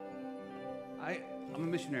I'm a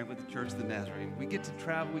missionary with the Church of the Nazarene. We get to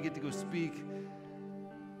travel, we get to go speak.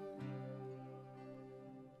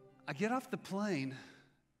 I get off the plane,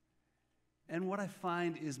 and what I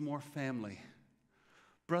find is more family.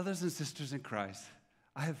 Brothers and sisters in Christ,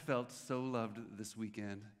 I have felt so loved this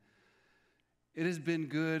weekend. It has been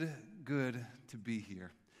good to be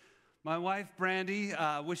here. My wife, Brandy,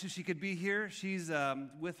 wishes she could be here. She's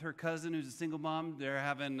with her cousin who's a single mom.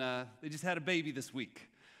 They just had a baby this week.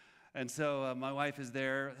 And so my wife is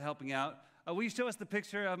there helping out. Will you show us the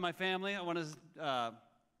picture of my family?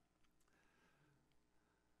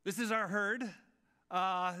 This is our herd.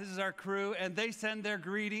 This is our crew, and they send their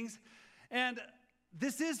greetings. And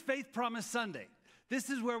this is Faith Promise Sunday. This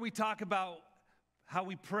is where we talk about how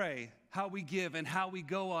we pray, how we give, and how we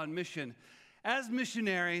go on mission. As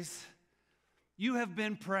missionaries, you have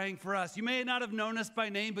been praying for us. You may not have known us by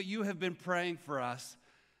name, but you have been praying for us.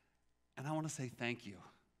 And I want to say thank you.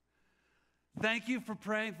 Thank you for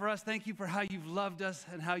praying for us. Thank you for how you've loved us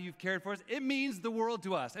and how you've cared for us. It means the world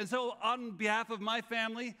to us. And so on behalf of my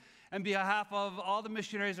family and behalf of all the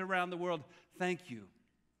missionaries around the world, thank you.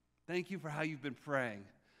 Thank you for how you've been praying.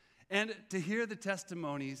 And to hear the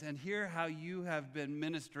testimonies and hear how you have been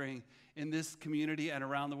ministering in this community and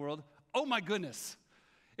around the world, oh my goodness.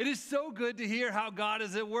 It is so good to hear how God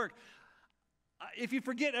is at work. If you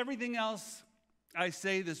forget everything else I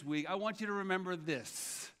say this week, I want you to remember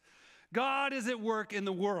this. God is at work in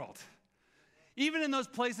the world. Even in those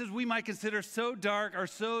places we might consider so dark or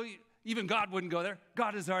so, even God wouldn't go there,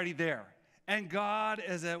 God is already there. And God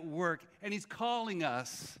is at work, and He's calling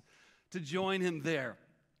us to join Him there.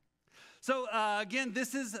 So again,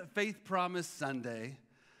 this is Faith Promise Sunday.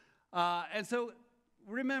 And so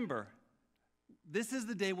remember, this is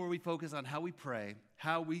the day where we focus on how we pray,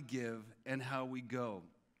 how we give, and how we go.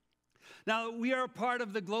 Now, we are a part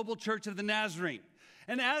of the Global Church of the Nazarene.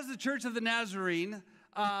 And as the Church of the Nazarene,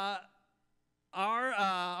 our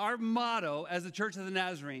motto as the Church of the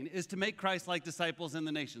Nazarene is to make Christ-like disciples in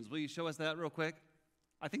the nations. Will you show us that real quick?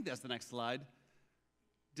 I think that's the next slide.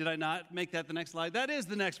 Did I not make that the next slide? That is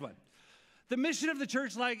the next one. The mission of the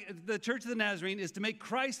Church of the Nazarene is to make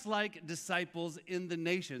Christ-like disciples in the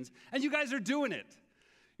nations. And you guys are doing it.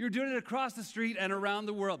 You're doing it across the street and around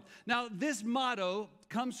the world. Now, this motto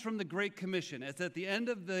comes from the Great Commission. It's at the end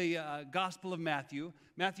of the Gospel of Matthew,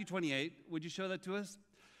 Matthew 28. Would you show that to us?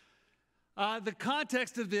 The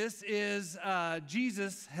context of this is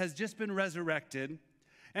Jesus has just been resurrected,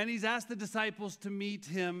 and He's asked the disciples to meet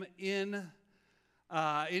Him in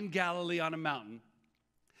Galilee on a mountain.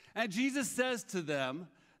 And Jesus says to them,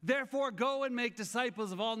 "Therefore, go and make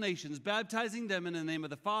disciples of all nations, baptizing them in the name of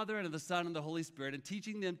the Father and of the Son and the Holy Spirit, and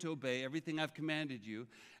teaching them to obey everything I've commanded you.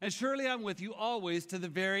 And surely I'm with you always to the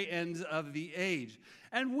very ends of the age."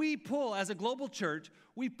 And we pull, as a global church,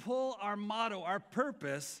 we pull our motto, our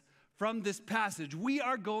purpose from this passage. We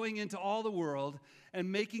are going into all the world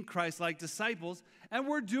and making Christ-like disciples, and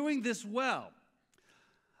we're doing this well.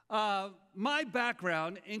 My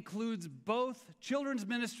background includes both children's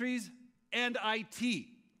ministries and IT.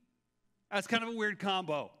 That's kind of a weird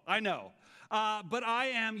combo, I know. But I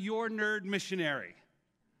am your nerd missionary.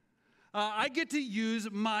 I get to use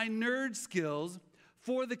my nerd skills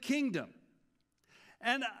for the kingdom.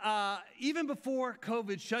 And even before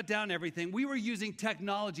COVID shut down everything, we were using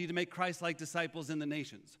technology to make Christ-like disciples in the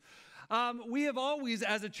nations. We have always,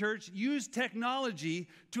 as a church, used technology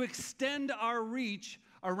to extend our reach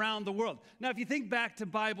around the world. Now, if you think back to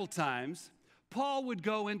Bible times, Paul would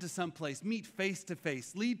go into some place, meet face to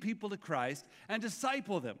face, lead people to Christ, and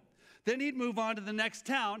disciple them. Then he'd move on to the next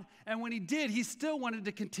town, and when he did, he still wanted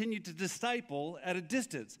to continue to disciple at a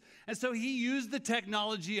distance. And so he used the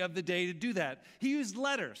technology of the day to do that. He used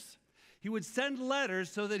letters. He would send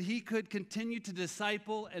letters so that he could continue to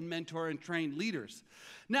disciple and mentor and train leaders.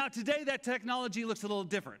 Now, today, that technology looks a little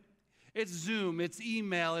different. It's Zoom, it's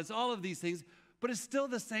email, it's all of these things. But it's still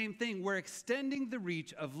the same thing. We're extending the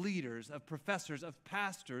reach of leaders, of professors, of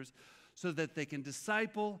pastors, so that they can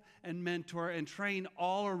disciple and mentor and train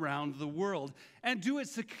all around the world and do it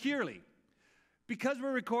securely. Because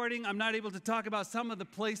we're recording, I'm not able to talk about some of the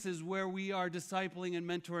places where we are discipling and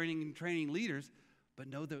mentoring and training leaders, but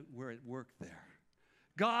know that we're at work there.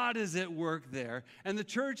 God is at work there, and the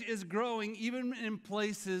church is growing even in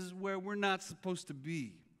places where we're not supposed to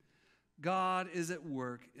be. God is at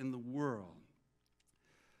work in the world.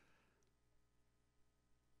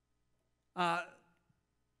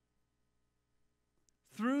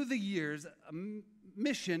 Through the years,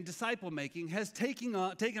 mission, disciple making, has taken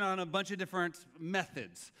on a bunch of different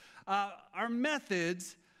methods. Our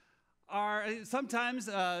methods are sometimes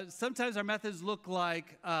our methods look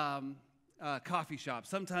like coffee shops.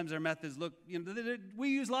 Sometimes our methods look, we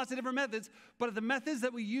use lots of different methods, but the methods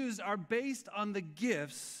that we use are based on the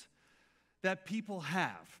gifts that people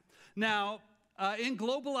have. Now, in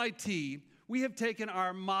Global IT, we have taken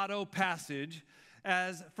our motto passage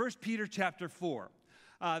as 1 Peter chapter 4.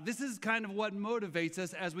 This is kind of what motivates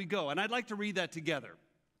us as we go, and I'd like to read that together.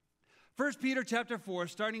 1 Peter chapter 4,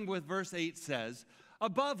 starting with verse 8 says,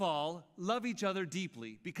 "Above all, love each other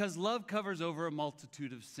deeply, because love covers over a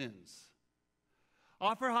multitude of sins.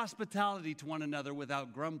 Offer hospitality to one another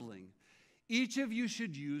without grumbling. Each of you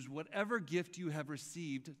should use whatever gift you have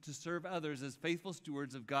received to serve others as faithful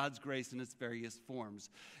stewards of God's grace in its various forms.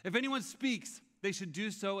 If anyone speaks, they should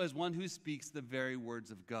do so as one who speaks the very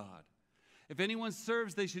words of God. If anyone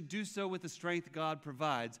serves, they should do so with the strength God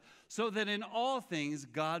provides, so that in all things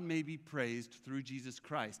God may be praised through Jesus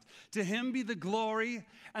Christ. To him be the glory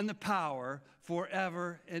and the power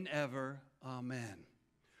forever and ever. Amen."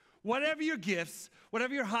 Whatever your gifts,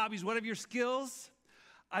 whatever your hobbies, whatever your skills,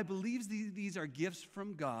 I believe these are gifts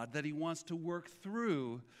from God that he wants to work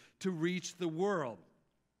through to reach the world.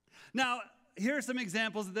 Now, here are some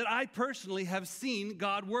examples that I personally have seen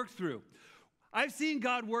God work through. I've seen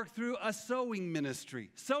God work through a sewing ministry.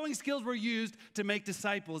 Sewing skills were used to make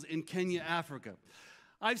disciples in Kenya, Africa.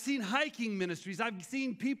 I've seen hiking ministries. I've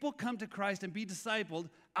seen people come to Christ and be discipled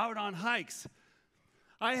out on hikes.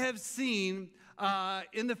 I have seen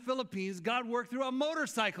in the Philippines, God work through a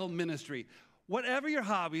motorcycle ministry. Whatever your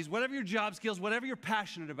hobbies, whatever your job skills, whatever you're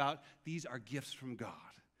passionate about, these are gifts from God.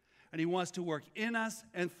 And he wants to work in us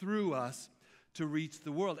and through us to reach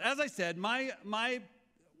the world. As I said,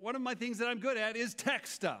 one of my things that I'm good at is tech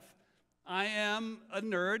stuff. I am a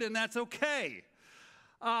nerd, and that's okay.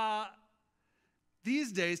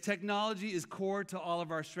 These days, technology is core to all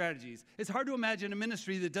of our strategies. It's hard to imagine a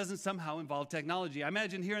ministry that doesn't somehow involve technology. I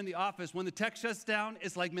imagine here in the office, when the tech shuts down,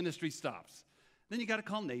 it's like ministry stops. Then you got to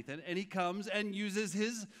call Nathan, and he comes and uses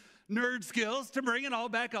his nerd skills to bring it all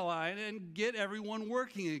back online and get everyone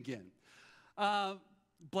working again.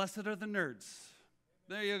 Blessed are the nerds.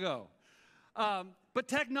 There you go. But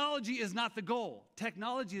technology is not the goal.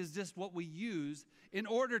 Technology is just what we use in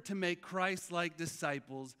order to make Christ-like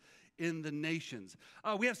disciples in the nations.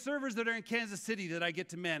 We have servers that are in Kansas City that I get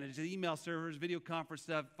to manage. The email servers, video conference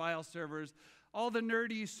stuff, file servers, all the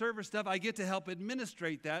nerdy server stuff. I get to help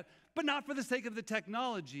administrate that, but not for the sake of the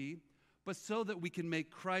technology, but so that we can make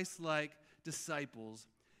Christ-like disciples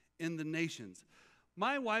in the nations.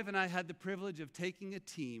 My wife and I had the privilege of taking a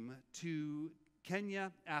team to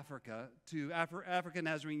Kenya, Africa, to African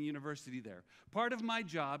Nazarene University there. Part of my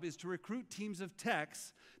job is to recruit teams of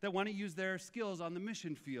techs that want to use their skills on the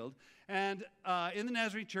mission field. And in the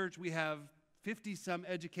Nazarene Church, we have 50-some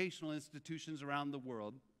educational institutions around the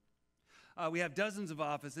world. We have dozens of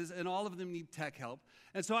offices, and all of them need tech help.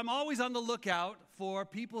 And so I'm always on the lookout for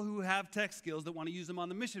people who have tech skills that want to use them on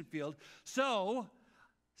the mission field. So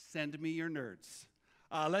send me your nerds.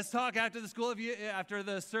 Let's talk after the school, after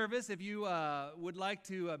the service. If you would like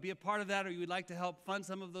to be a part of that, or you would like to help fund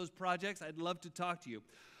some of those projects, I'd love to talk to you.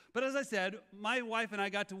 But as I said, my wife and I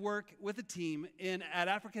got to work with a team at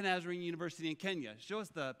African Nazarene University in Kenya. Show us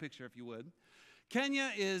the picture, if you would.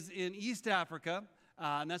 Kenya is in East Africa,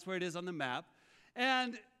 and that's where it is on the map.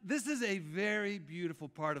 And this is a very beautiful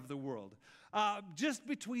part of the world. Just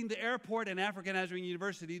between the airport and African Nazarene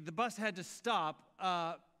University, the bus had to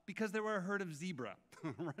stop because there were a herd of zebra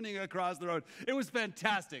running across the road. It was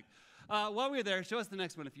fantastic. While we were there, show us the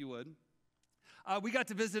next one if you would. We got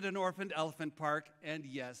to visit an orphaned elephant park, and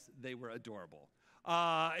yes, they were adorable.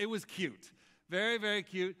 It was cute. Very, very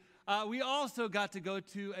cute. We also got to go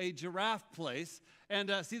to a giraffe place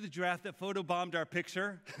and see the giraffe that photobombed our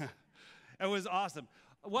picture. It was awesome.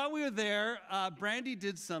 While we were there, Brandy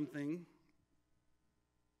did something.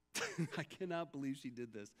 I cannot believe she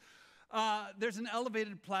did this. There's an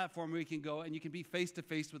elevated platform where you can go and you can be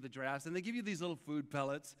face-to-face with the giraffes. And they give you these little food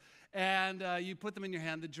pellets. And you put them in your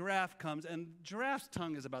hand. The giraffe comes. And giraffe's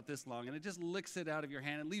tongue is about this long. And it just licks it out of your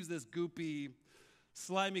hand. It leaves this goopy,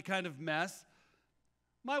 slimy kind of mess.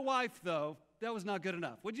 My wife, though, that was not good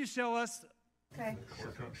enough. Would you show us? Okay.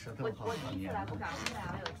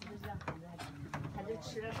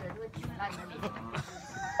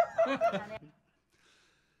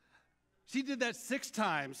 She did that 6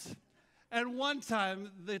 times. And one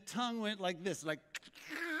time, the tongue went like this, like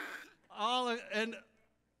and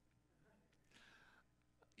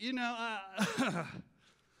you know,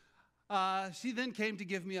 she then came to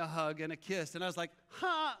give me a hug and a kiss, and I was like,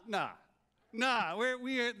 nah.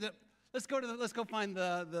 Let's go find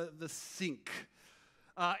the sink.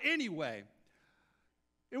 Anyway,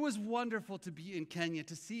 It was wonderful to be in Kenya,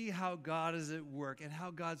 to see how God is at work and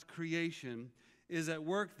how God's creation is at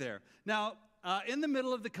work there. Now, in the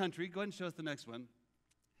middle of the country, go ahead and show us the next one,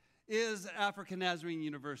 is African Nazarene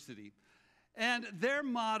University. And their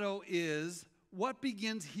motto is, "What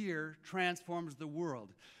begins here transforms the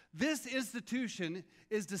world." This institution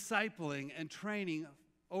is discipling and training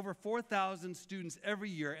over 4,000 students every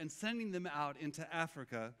year and sending them out into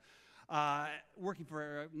Africa, working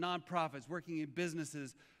for nonprofits, working in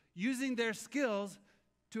businesses, using their skills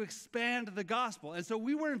to expand the gospel. And so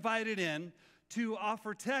we were invited in to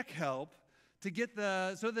offer tech help to get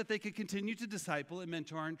so that they could continue to disciple and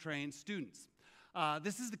mentor and train students.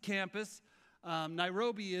 This is the campus.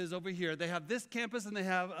 Nairobi is over here. They have this campus and they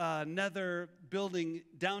have another building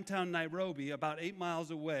downtown Nairobi, about 8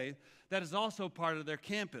 miles away, that is also part of their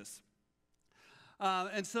campus.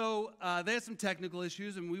 And so they had some technical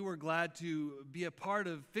issues, and we were glad to be a part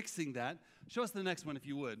of fixing that. Show us the next one, if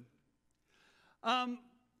you would. While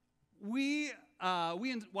we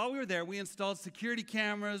were there, we installed security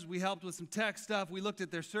cameras. We helped with some tech stuff. We looked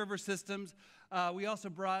at their server systems. We also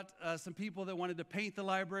brought some people that wanted to paint the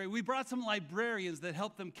library. We brought some librarians that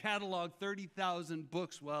helped them catalog 30,000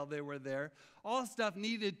 books while they were there. All stuff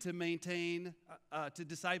needed to maintain, to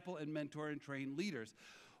disciple and mentor and train leaders.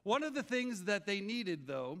 One of the things that they needed,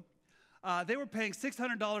 though, they were paying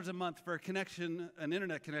 $600 a month for an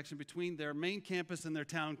internet connection between their main campus and their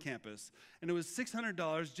town campus. And it was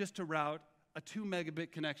 $600 just to route a 2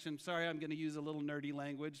 megabit connection. Sorry, I'm going to use a little nerdy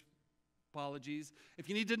language. Apologies. If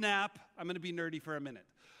you need to nap, I'm going to be nerdy for a minute.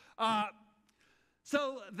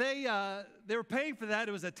 So they were paying for that.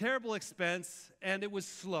 It was a terrible expense, and it was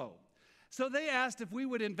slow. So they asked if we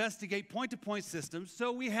would investigate point-to-point systems.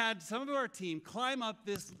 So we had some of our team climb up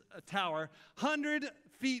this tower 100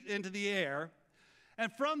 feet into the air, and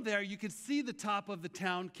from there you could see the top of the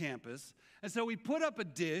town campus. And so we put up a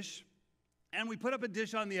dish, and we put up a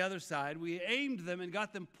dish on the other side. We aimed them and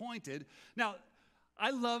got them pointed. Now,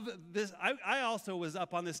 I love this. I also was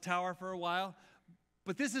up on this tower for a while,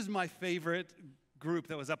 but this is my favorite group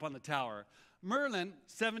that was up on the tower. Merlin,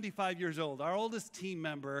 75 years old, our oldest team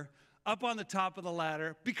member, up on the top of the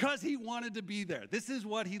ladder because he wanted to be there. This is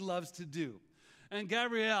what he loves to do. And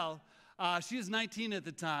Gabrielle, she was 19 at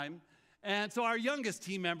the time, and so our youngest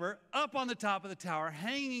team member, up on the top of the tower,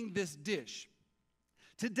 hanging this dish.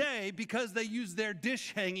 Today, because they use their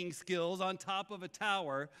dish hanging skills on top of a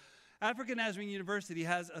tower, African Nazarene University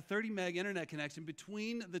has a 30 meg internet connection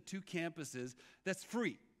between the two campuses that's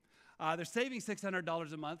free. They're saving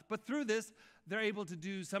 $600 a month, but through this, they're able to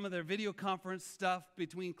do some of their video conference stuff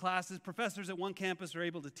between classes. Professors at one campus are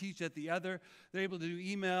able to teach at the other. They're able to do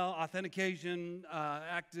email, authentication,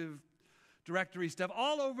 Active Directory stuff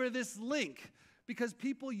all over this link because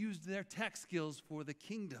people used their tech skills for the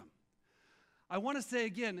kingdom. I want to say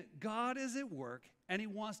again, God is at work, and he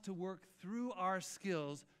wants to work through our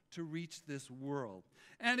skills to reach this world.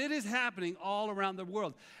 And it is happening all around the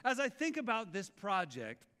world. As I think about this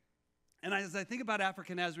project, and as I think about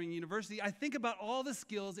African Nazarene University, I think about all the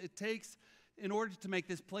skills it takes in order to make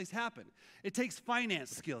this place happen. It takes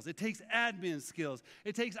finance skills. It takes admin skills.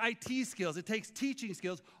 It takes IT skills. It takes teaching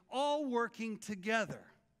skills, all working together.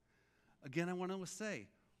 Again, I want to say,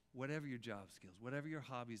 whatever your job skills, whatever your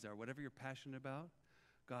hobbies are, whatever you're passionate about,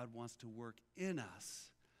 God wants to work in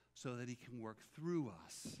us so that he can work through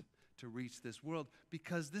us to reach this world,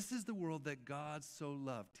 because this is the world that God so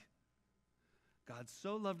loved. God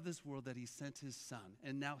so loved this world that he sent his son,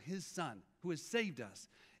 and now his son, who has saved us,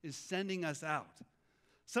 is sending us out.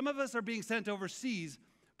 Some of us are being sent overseas,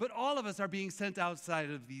 but all of us are being sent outside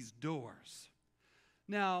of these doors.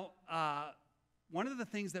 Now, one of the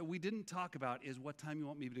things that we didn't talk about is what time you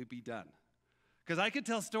want me to be done. Because I could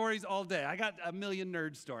tell stories all day. I got a million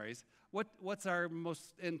nerd stories. What's our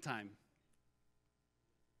most end time?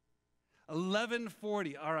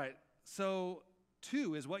 11:40. All right. So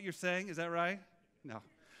 2 is what you're saying. Is that right? No.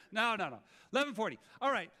 11:40.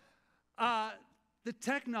 All right. The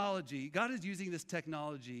technology, God is using this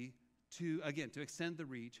technology to extend the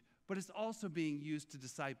reach, but it's also being used to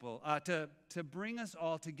disciple, to bring us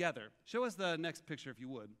all together. Show us the next picture, if you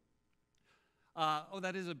would.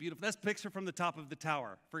 That is a beautiful, that's a picture from the top of the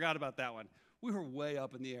tower. Forgot about that one. We were way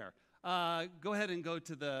up in the air. Go ahead and go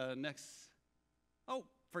to the next.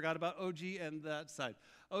 Forgot about OG and that side.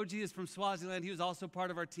 OG is from Swaziland. He was also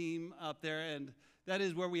part of our team up there, and that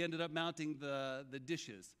is where we ended up mounting the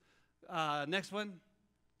dishes. Next one.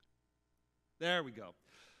 There we go.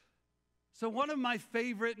 So one of my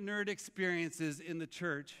favorite nerd experiences in the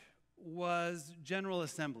church was General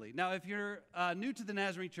Assembly. Now, if you're new to the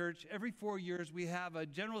Nazarene Church, every 4 years we have a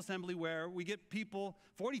General Assembly where we get people,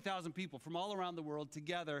 40,000 people from all around the world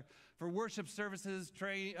together for worship services,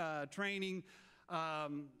 training,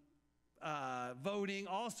 voting,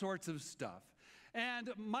 all sorts of stuff.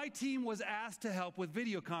 And my team was asked to help with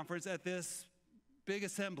video conference at this big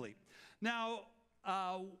assembly. Now,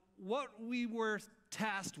 what we were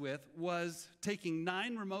tasked with was taking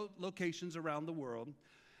 9 remote locations around the world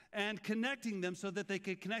and connecting them so that they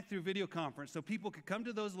could connect through video conference. So people could come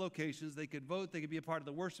to those locations, they could vote, they could be a part of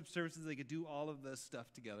the worship services, they could do all of this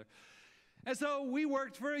stuff together. And so we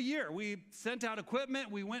worked for a year. We sent out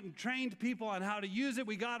equipment, we went and trained people on how to use it,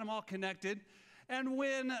 we got them all connected. And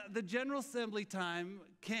when the General Assembly time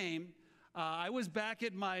came, I was back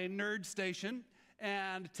at my nerd station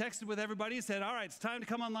and texted with everybody and said, all right, it's time to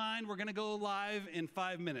come online. We're going to go live in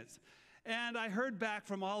 5 minutes. And I heard back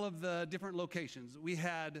from all of the different locations. We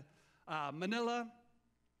had Manila,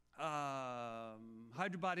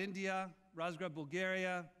 Hyderabad, India, Razgrad,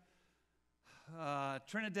 Bulgaria,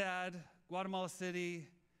 Trinidad, Guatemala City,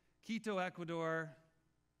 Quito, Ecuador,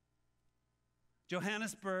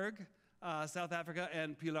 Johannesburg, South Africa,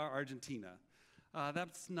 and Pilar, Argentina.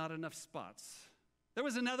 That's not enough spots. There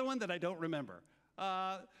was another one that I don't remember.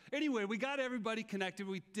 Anyway, we got everybody connected.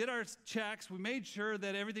 We did our checks. We made sure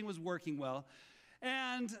that everything was working well.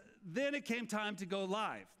 And then it came time to go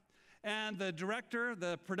live. And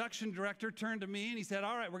the production director turned to me and he said,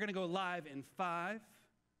 all right, we're going to go live in 5,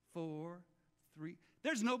 4, 3.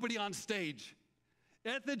 There's nobody on stage.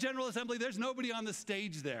 At the General Assembly, there's nobody on the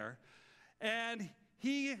stage there. And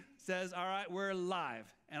he says, all right, we're live.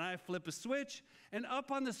 And I flip a switch, and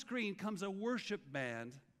up on the screen comes a worship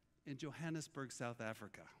band in Johannesburg, South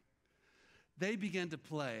Africa. They began to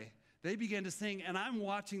play. They began to sing, and I'm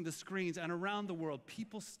watching the screens, and around the world,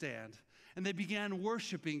 people stand, and they began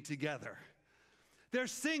worshiping together. They're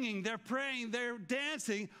singing, they're praying, they're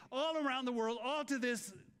dancing all around the world, all to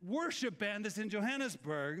this worship band that's in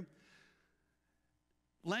Johannesburg.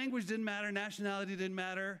 Language didn't matter, nationality didn't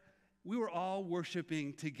matter. We were all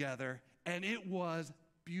worshiping together, and it was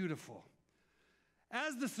beautiful.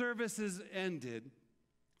 As the services ended,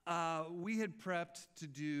 we had prepped to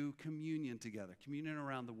do communion together, communion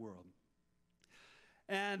around the world.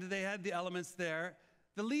 And they had the elements there.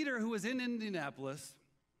 The leader, who was in Indianapolis,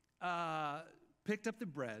 picked up the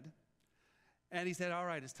bread, and he said, all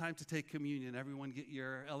right, it's time to take communion. Everyone get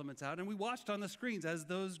your elements out. And we watched on the screens as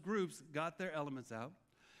those groups got their elements out.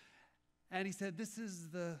 And he said, this is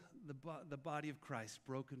the body of Christ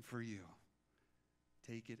broken for you.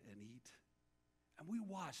 Take it and eat. And we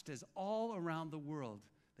watched as all around the world,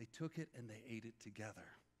 they took it and they ate it together.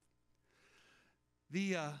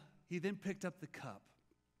 He then picked up the cup.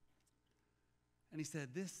 And he said,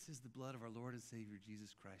 this is the blood of our Lord and Savior,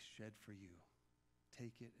 Jesus Christ, shed for you.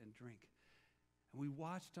 Take it and drink. And we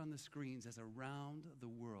watched on the screens as around the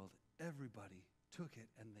world, everybody took it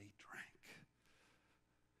and they drank.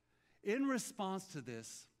 In response to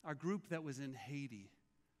this, our group that was in Haiti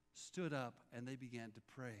stood up and they began to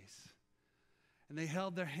praise. And they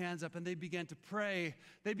held their hands up and they began to pray.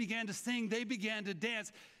 They began to sing. They began to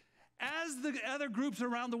dance. As the other groups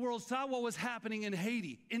around the world saw what was happening in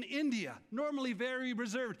Haiti, in India, normally very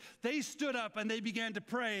reserved, they stood up and they began to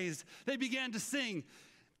praise. They began to sing.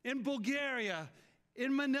 In Bulgaria,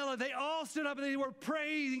 in Manila, they all stood up and they were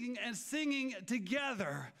praying and singing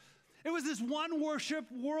together. It was this one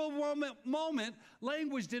worship world moment.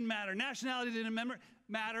 Language didn't matter. Nationality didn't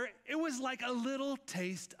matter. It was like a little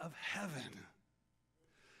taste of heaven.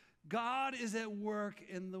 God is at work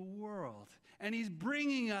in the world, and he's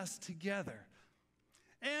bringing us together.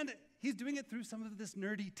 And he's doing it through some of this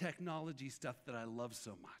nerdy technology stuff that I love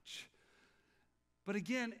so much. But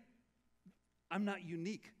again, I'm not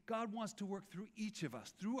unique. God wants to work through each of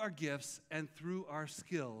us, through our gifts and through our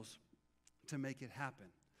skills to make it happen.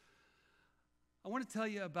 I want to tell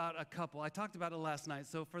you about a couple. I talked about it last night,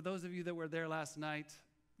 so for those of you that were there last night,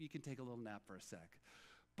 you can take a little nap for a sec.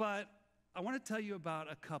 But I want to tell you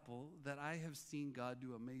about a couple that I have seen God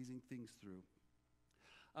do amazing things through.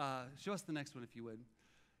 Show us the next one, if you would.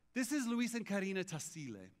 This is Luis and Karina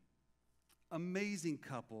Tassile, amazing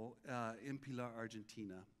couple in Pilar,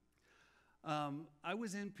 Argentina. I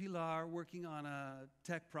was in Pilar working on a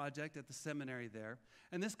tech project at the seminary there,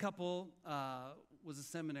 and this couple was a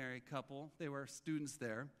seminary couple. They were students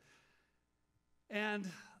there. And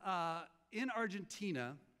in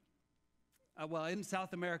Argentina, in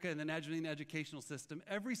South America, in the Nazarene educational system,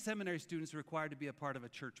 every seminary student is required to be a part of a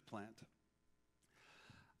church plant.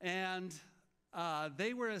 And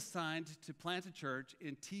they were assigned to plant a church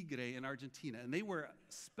in Tigre in Argentina, and they were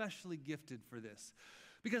especially gifted for this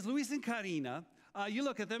Because Luis and Karina, you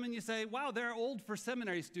look at them and you say, wow, they're old for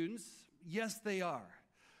seminary students. Yes, they are.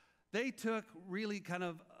 They took really kind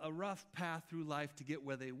of a rough path through life to get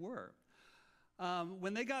where they were.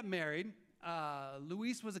 When they got married,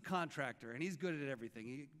 Luis was a contractor, and he's good at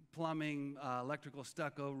everything. Plumbing, electrical,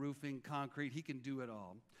 stucco, roofing, concrete, he can do it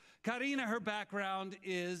all. Karina, her background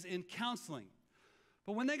is in counseling.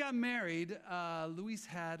 But when they got married, Luis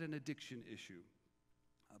had an addiction issue,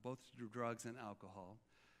 both through drugs and alcohol.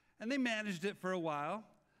 And they managed it for a while.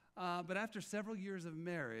 But after several years of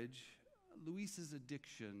marriage, Luis's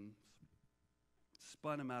addiction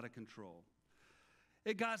spun him out of control.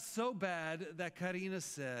 It got so bad that Karina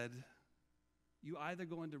said, you either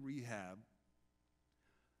go into rehab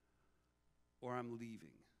or I'm leaving.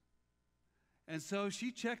 And so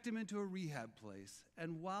she checked him into a rehab place,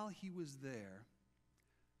 and while he was there,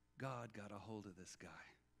 God got a hold of this guy.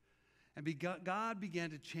 And God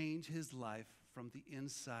began to change his life from the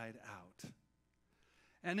inside out.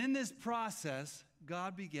 And in this process,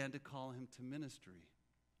 God began to call him to ministry.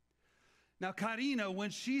 Now, Karina, when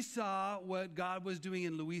she saw what God was doing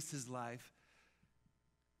in Luis's life,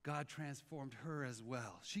 God transformed her as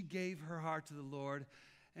well. She gave her heart to the Lord,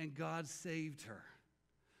 and God saved her.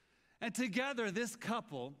 And together, this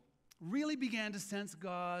couple really began to sense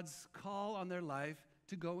God's call on their life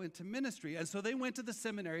to go into ministry. And so they went to the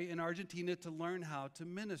seminary in Argentina to learn how to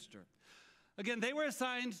minister. Again, they were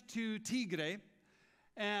assigned to Tigre,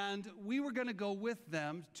 and we were going to go with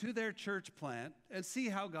them to their church plant and see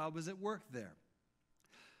how God was at work there.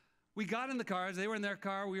 We got in the cars. They were in their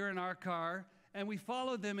car. We were in our car. And we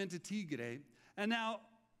followed them into Tigre. And now,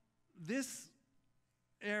 this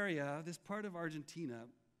area, this part of Argentina,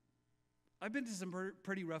 I've been to some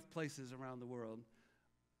pretty rough places around the world,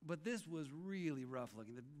 but this was really rough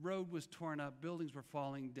looking. The road was torn up. Buildings were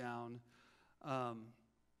falling down.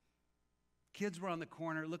 Kids were on the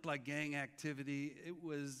corner. It looked like gang activity.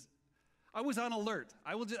 I was on alert.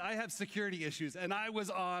 I have security issues, and I was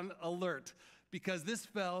on alert because this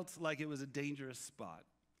felt like it was a dangerous spot.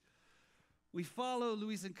 We follow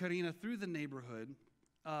Luis and Karina through the neighborhood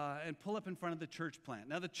and pull up in front of the church plant.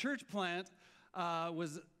 Now, the church plant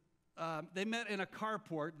they met in a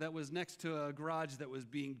carport that was next to a garage that was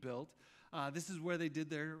being built. This is where they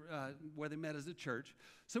where they met as a church.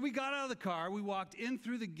 So we got out of the car, we walked in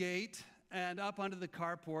through the gate and up onto the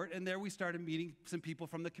carport, and there we started meeting some people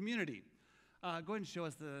from the community. Go ahead and show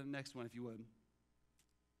us the next one, if you would.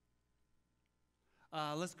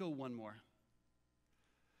 Let's go one more.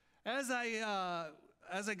 As I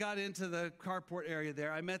got into the carport area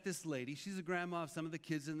there, I met this lady. She's a grandma of some of the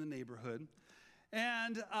kids in the neighborhood.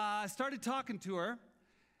 And I started talking to her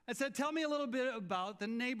and said, tell me a little bit about the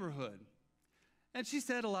neighborhood. And she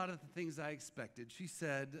said a lot of the things I expected. She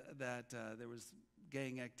said that there was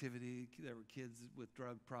gang activity, there were kids with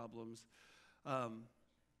drug problems,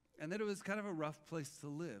 and that it was kind of a rough place to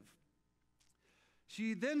live.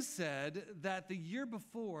 She then said that the year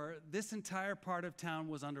before, this entire part of town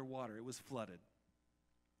was underwater. It was flooded.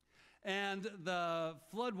 And the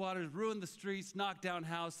floodwaters ruined the streets, knocked down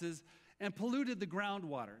houses, and polluted the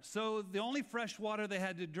groundwater. So the only fresh water they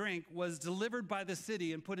had to drink was delivered by the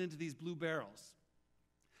city and put into these blue barrels.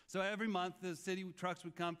 So every month, the city trucks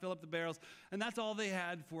would come, fill up the barrels, and that's all they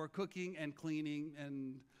had for cooking and cleaning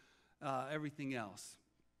and everything else.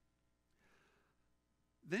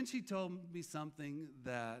 Then she told me something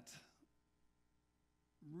that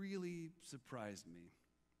really surprised me.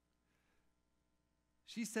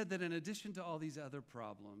 She said that in addition to all these other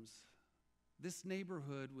problems, this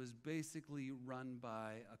neighborhood was basically run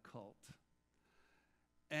by a cult.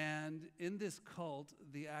 And in this cult,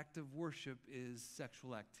 the act of worship is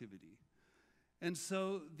sexual activity. And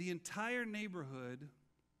so the entire neighborhood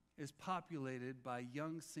is populated by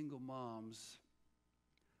young single moms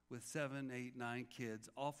with 7, 8, 9 kids,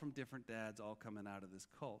 all from different dads, all coming out of this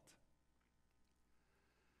cult.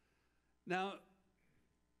 Now,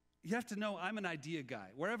 you have to know I'm an idea guy.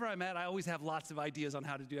 Wherever I'm at, I always have lots of ideas on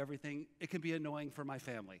how to do everything. It can be annoying for my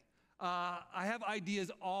family. I have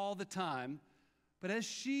ideas all the time, but as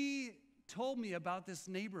she told me about this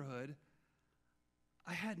neighborhood,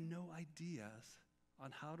 I had no ideas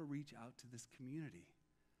on how to reach out to this community.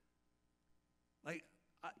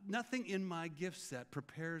 Nothing in my gift set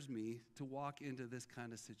prepares me to walk into this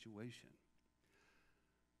kind of situation.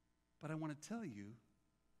 But I want to tell you,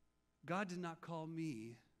 God did not call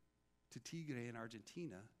me to Tigre in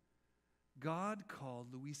Argentina. God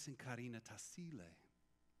called Luis and Karina Tassile.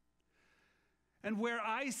 And where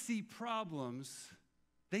I see problems,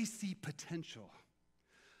 they see potential.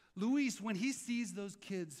 Luis, when he sees those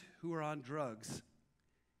kids who are on drugs,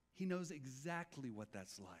 he knows exactly what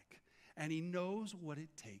that's like. and he knows what it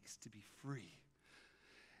takes to be free.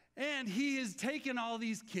 And he has taken all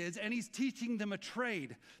these kids and he's teaching them a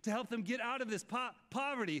trade to help them get out of this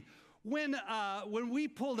poverty. When we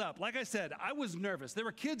pulled up, like I said, I was nervous. There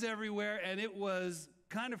were kids everywhere and it was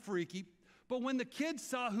kind of freaky. But when the kids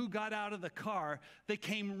saw who got out of the car, they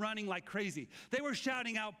came running like crazy. They were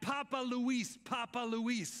shouting out, "Papa Luis, Papa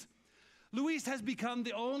Luis." Luis has become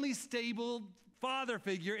the only stable father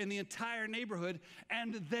figure in the entire neighborhood,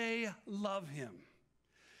 and they love him.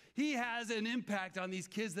 He has an impact on these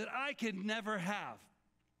kids that I could never have.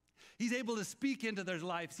 He's able to speak into their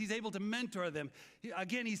lives. He's able to mentor them.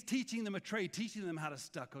 Again, he's teaching them a trade, teaching them how to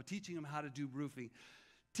stucco, teaching them how to do roofing,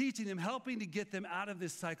 teaching them, helping to get them out of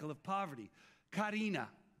this cycle of poverty. Karina,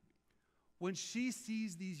 when she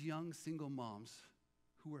sees these young single moms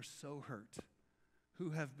who are so hurt, who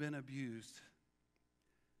have been abused,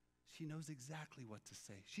 she knows exactly what to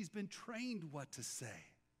say. She's been trained what to say.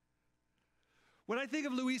 When I think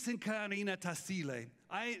of Luis and Karina Tassile,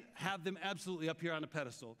 I have them absolutely up here on a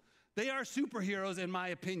pedestal. They are superheroes in my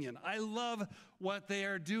opinion. I love what they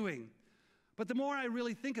are doing. But the more I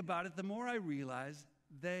really think about it, the more I realize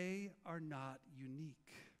they are not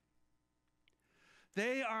unique.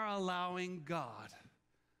 They are allowing God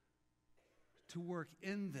to work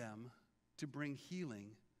in them to bring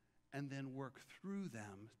healing and then work through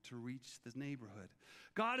them to reach the neighborhood.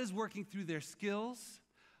 God is working through their skills.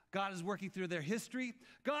 God is working through their history.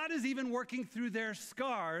 God is even working through their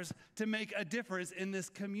scars to make a difference in this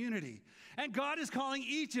community. And God is calling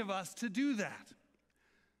each of us to do that.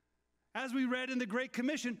 As we read in the Great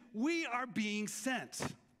Commission, we are being sent.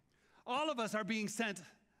 All of us are being sent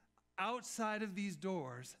outside of these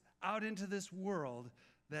doors, out into this world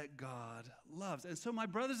that God loves. And so my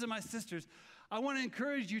brothers and my sisters, I want to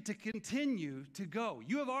encourage you to continue to go.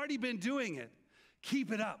 You have already been doing it.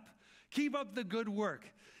 Keep it up. Keep up the good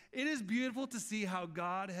work. It is beautiful to see how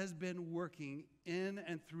God has been working in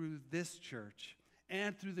and through this church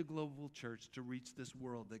and through the global church to reach this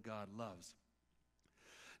world that God loves.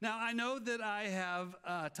 Now, I know that I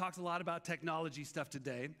have talked a lot about technology stuff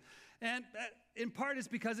today, and in part it's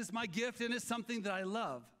because it's my gift and it's something that I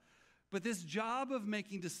love. But this job of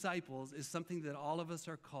making disciples is something that all of us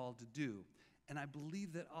are called to do, and I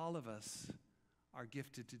believe that all of us are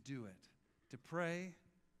gifted to do it, to pray,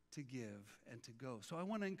 to give, and to go. So I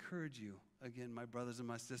want to encourage you, again, my brothers and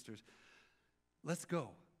my sisters, let's go.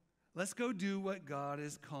 Let's go do what God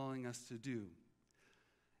is calling us to do.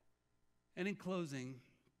 And in closing,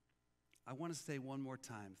 I want to say one more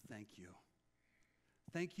time, thank you.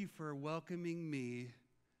 Thank you for welcoming me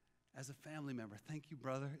as a family member. Thank you,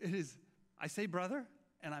 brother. I say brother,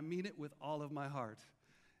 and I mean it with all of my heart.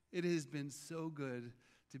 It has been so good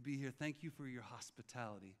to be here. Thank you for your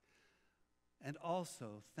hospitality. And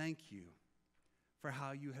also, thank you for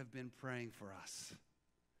how you have been praying for us.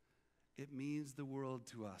 It means the world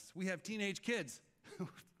to us. We have teenage kids.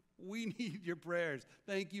 We need your prayers.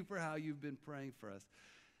 Thank you for how you've been praying for us.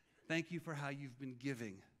 Thank you for how you've been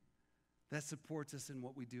giving. That supports us in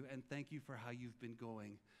what we do. And thank you for how you've been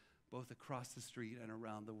going both across the street and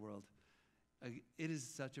around the world. It is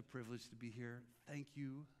such a privilege to be here. Thank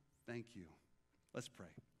you. Thank you. Let's pray.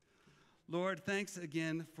 Lord, thanks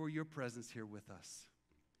again for your presence here with us.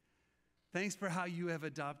 Thanks for how you have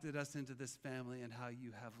adopted us into this family and how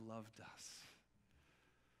you have loved us.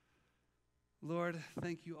 Lord,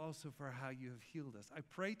 thank you also for how you have healed us. I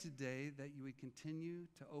pray today that you would continue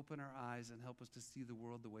to open our eyes and help us to see the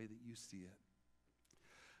world the way that you see it.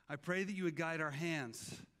 I pray that you would guide our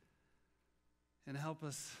hands and help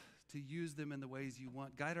us to use them in the ways you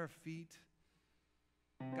want. Guide our feet,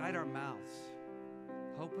 guide our mouths.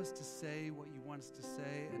 Help us to say what you want us to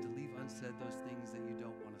say and to leave unsaid those things that you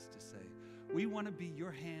don't want us to say. We want to be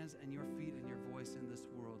your hands and your feet and your voice in this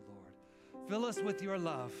world, Lord. Fill us with your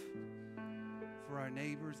love for our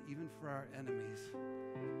neighbors, even for our enemies.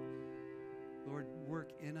 Lord,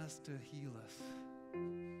 work in us to heal us.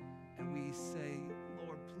 And we say,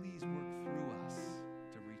 Lord, please work through us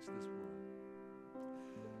to reach this world.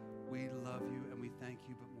 We love you